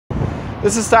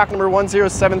This is stock number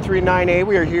 10739A.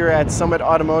 We are here at Summit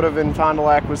Automotive in Fond du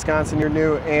Lac, Wisconsin, your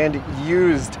new and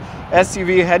used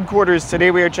SUV headquarters. Today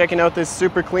we are checking out this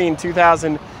super clean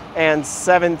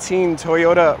 2017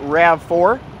 Toyota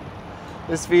RAV4.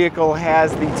 This vehicle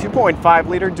has the 2.5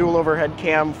 liter dual overhead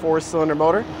cam 4-cylinder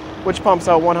motor, which pumps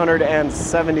out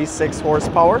 176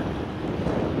 horsepower.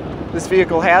 This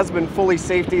vehicle has been fully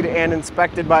safetied and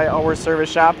inspected by our service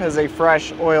shop, has a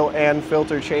fresh oil and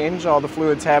filter change. All the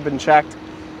fluids have been checked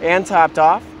and topped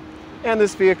off, and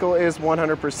this vehicle is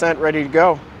 100% ready to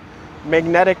go.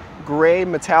 Magnetic gray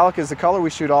metallic is the color. We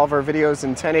shoot all of our videos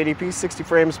in 1080p, 60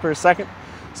 frames per second.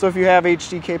 So if you have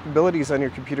HD capabilities on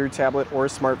your computer, tablet, or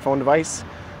smartphone device,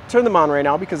 turn them on right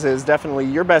now, because it is definitely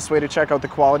your best way to check out the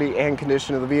quality and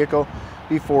condition of the vehicle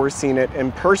before seeing it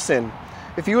in person.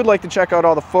 If you would like to check out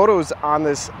all the photos on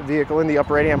this vehicle, in the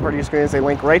upper right hand part of your screen is a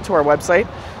link right to our website.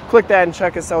 Click that and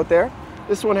check us out there.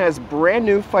 This one has brand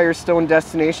new Firestone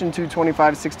Destination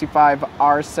 225/65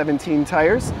 R17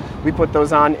 tires. We put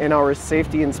those on in our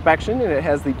safety inspection, and it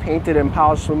has the painted and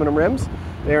polished aluminum rims.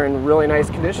 They're in really nice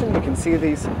condition. You can see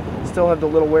these still have the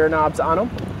little wear knobs on them.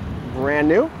 Brand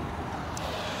new.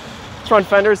 Front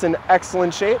fender's in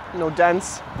excellent shape. No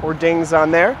dents or dings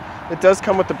on there. It does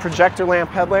come with the projector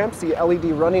lamp headlamps, the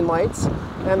LED running lights,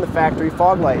 and the factory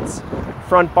fog lights.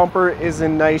 Front bumper is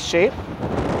in nice shape.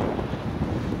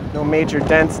 No major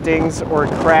dents, dings, or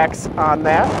cracks on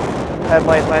that.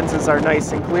 Headlight lenses are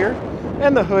nice and clear,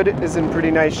 and the hood is in pretty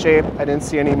nice shape. I didn't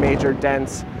see any major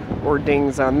dents or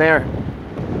dings on there.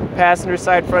 Passenger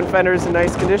side front fender is in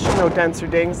nice condition. No dents or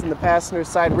dings in the passenger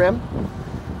side rim.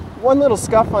 One little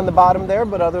scuff on the bottom there,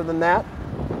 but other than that,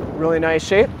 really nice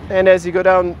shape. And as you go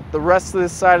down the rest of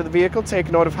this side of the vehicle,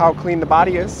 take note of how clean the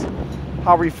body is,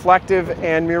 how reflective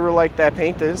and mirror-like that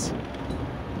paint is.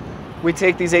 We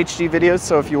take these HD videos,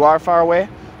 so if you are far away,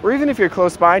 or even if you're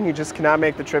close by and you just cannot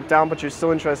make the trip down, but you're still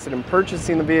interested in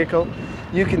purchasing the vehicle,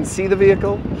 you can see the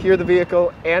vehicle, hear the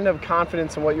vehicle, and have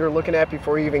confidence in what you're looking at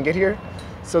before you even get here,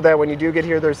 so that when you do get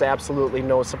here, there's absolutely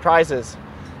no surprises.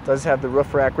 It does have the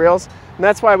roof rack rails, and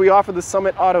that's why we offer the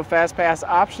Summit Auto Fast Pass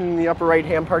option in the upper right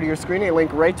hand part of your screen, a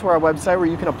link right to our website where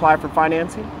you can apply for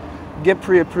financing, get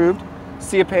pre-approved,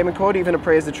 see a payment code, even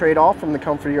appraise the trade all from the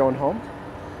comfort of your own home.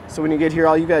 So when you get here,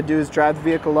 all you gotta do is drive the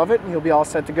vehicle, love it, and you'll be all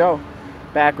set to go.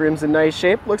 Back rim's in nice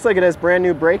shape. Looks like it has brand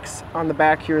new brakes on the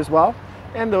back here as well,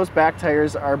 and those back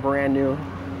tires are brand new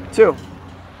too.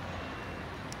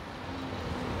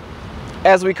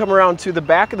 As we come around to the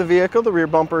back of the vehicle, the rear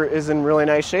bumper is in really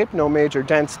nice shape. No major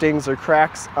dents, dings, or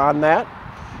cracks on that.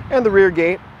 And the rear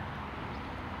gate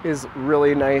is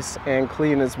really nice and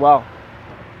clean as well.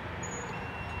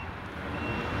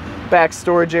 Back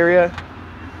storage area,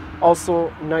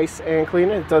 also nice and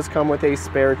clean. It does come with a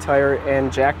spare tire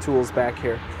and jack tools back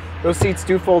here. Those seats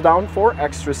do fold down for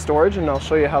extra storage, and I'll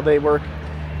show you how they work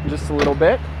in just a little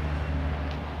bit.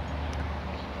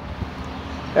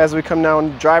 As we come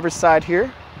down driver's side here,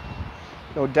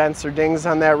 no dents or dings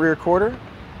on that rear quarter.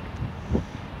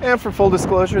 And for full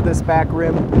disclosure, this back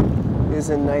rim is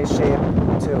in nice shape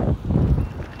too.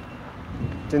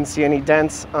 Didn't see any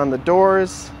dents on the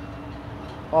doors.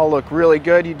 All look really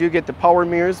good. You do get the power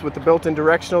mirrors with the built-in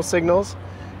directional signals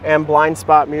and blind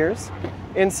spot mirrors.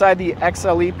 Inside, the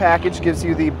XLE package gives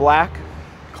you the black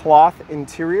cloth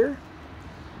interior.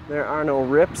 There are no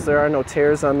rips, there are no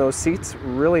tears on those seats.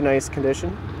 Really nice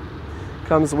condition.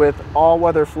 Comes with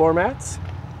all-weather floor mats,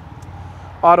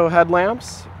 auto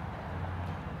headlamps,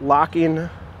 locking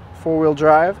four-wheel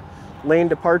drive, lane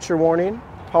departure warning,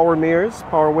 power mirrors,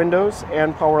 power windows,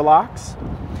 and power locks.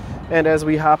 And as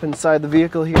we hop inside the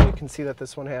vehicle here, you can see that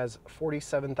this one has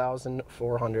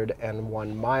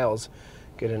 47,401 miles.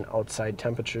 Get an outside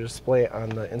temperature display on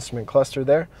the instrument cluster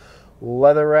there.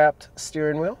 Leather-wrapped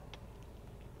steering wheel.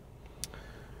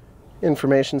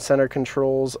 Information center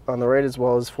controls on the right, as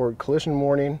well as forward collision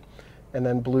warning, and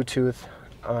then Bluetooth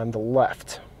on the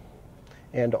left,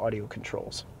 and audio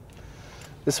controls.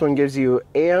 This one gives you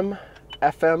AM,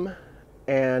 FM,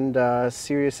 and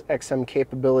Sirius XM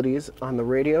capabilities on the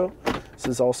radio. This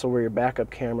is also where your backup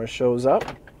camera shows up.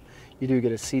 You do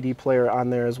get a CD player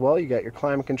on there as well. You got your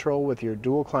climate control with your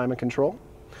dual climate control.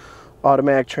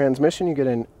 Automatic transmission, you get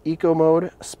an eco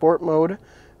mode, sport mode,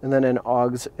 and then an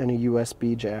AUX and a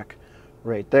USB jack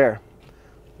right there.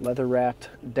 Leather wrapped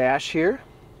dash here.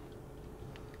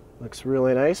 Looks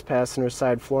really nice. Passenger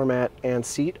side floor mat and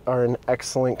seat are in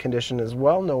excellent condition as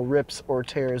well. No rips or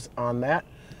tears on that.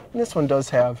 And this one does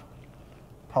have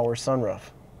power sunroof.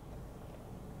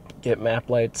 Get map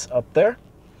lights up there.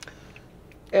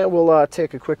 And we'll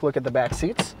take a quick look at the back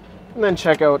seats and then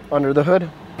check out under the hood.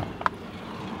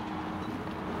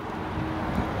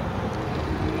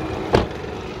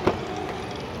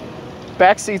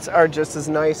 Back seats are just as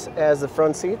nice as the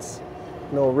front seats.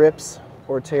 No rips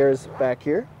or tears back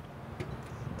here.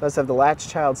 It does have the Latch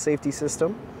child safety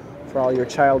system for all your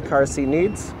child car seat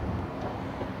needs.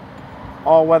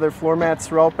 All weather floor mats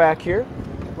throughout back here.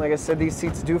 Like I said, these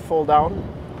seats do fold down.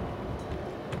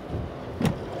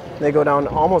 They go down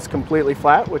almost completely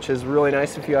flat, which is really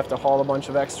nice if you have to haul a bunch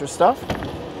of extra stuff.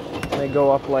 They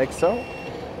go up like so.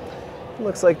 It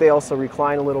looks like they also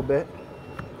recline a little bit,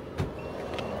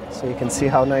 so you can see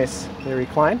how nice they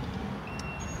recline.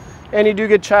 And you do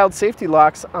get child safety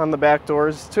locks on the back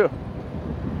doors too.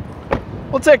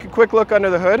 We'll take a quick look under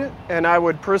the hood, and I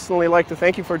would personally like to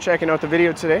thank you for checking out the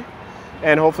video today.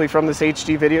 And hopefully from this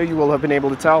HD video you will have been able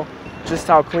to tell just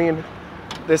how clean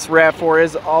this RAV4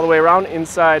 is all the way around,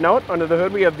 inside and out. Under the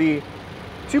hood we have the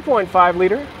 2.5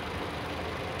 liter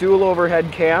dual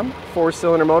overhead cam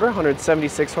 4-cylinder motor,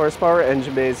 176 horsepower.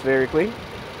 Engine bay is very clean,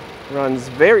 runs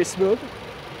very smooth.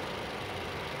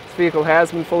 This vehicle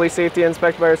has been fully safety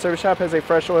inspected by our service shop, has a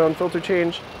fresh oil and filter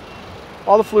change.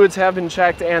 All the fluids have been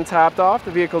checked and topped off.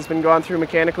 The vehicle's been gone through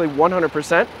mechanically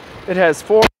 100%. It has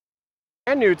 4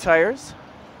 brand new tires,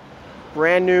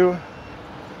 brand new,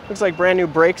 looks like brand new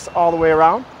brakes all the way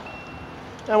around.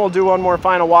 And we'll do one more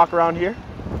final walk around here.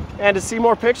 And to see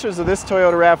more pictures of this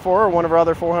Toyota RAV4 or one of our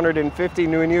other 450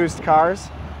 new and used cars,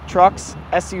 trucks,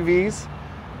 SUVs,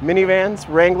 minivans,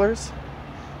 Wranglers,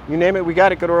 you name it, we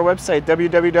got it. Go to our website,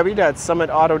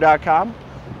 www.summitauto.com.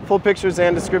 Full pictures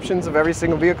and descriptions of every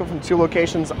single vehicle from 2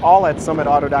 locations, all at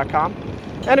summitauto.com.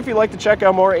 And if you'd like to check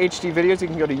out more HD videos, you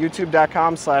can go to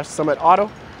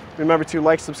youtube.com/summitauto. Remember to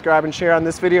like, subscribe, and share on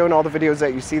this video and all the videos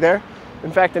that you see there.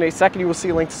 In fact, in a second you will see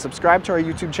a link to subscribe to our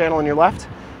YouTube channel on your left,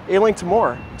 a link to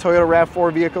more Toyota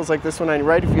RAV4 vehicles like this one on your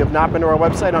right. If you have not been to our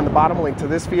website, on the bottom, a link to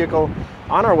this vehicle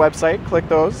on our website. Click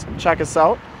those, check us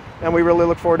out, and we really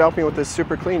look forward to helping you with this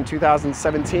super clean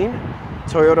 2017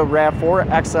 Toyota RAV4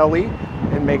 XLE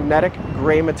in magnetic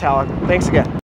gray metallic. Thanks again.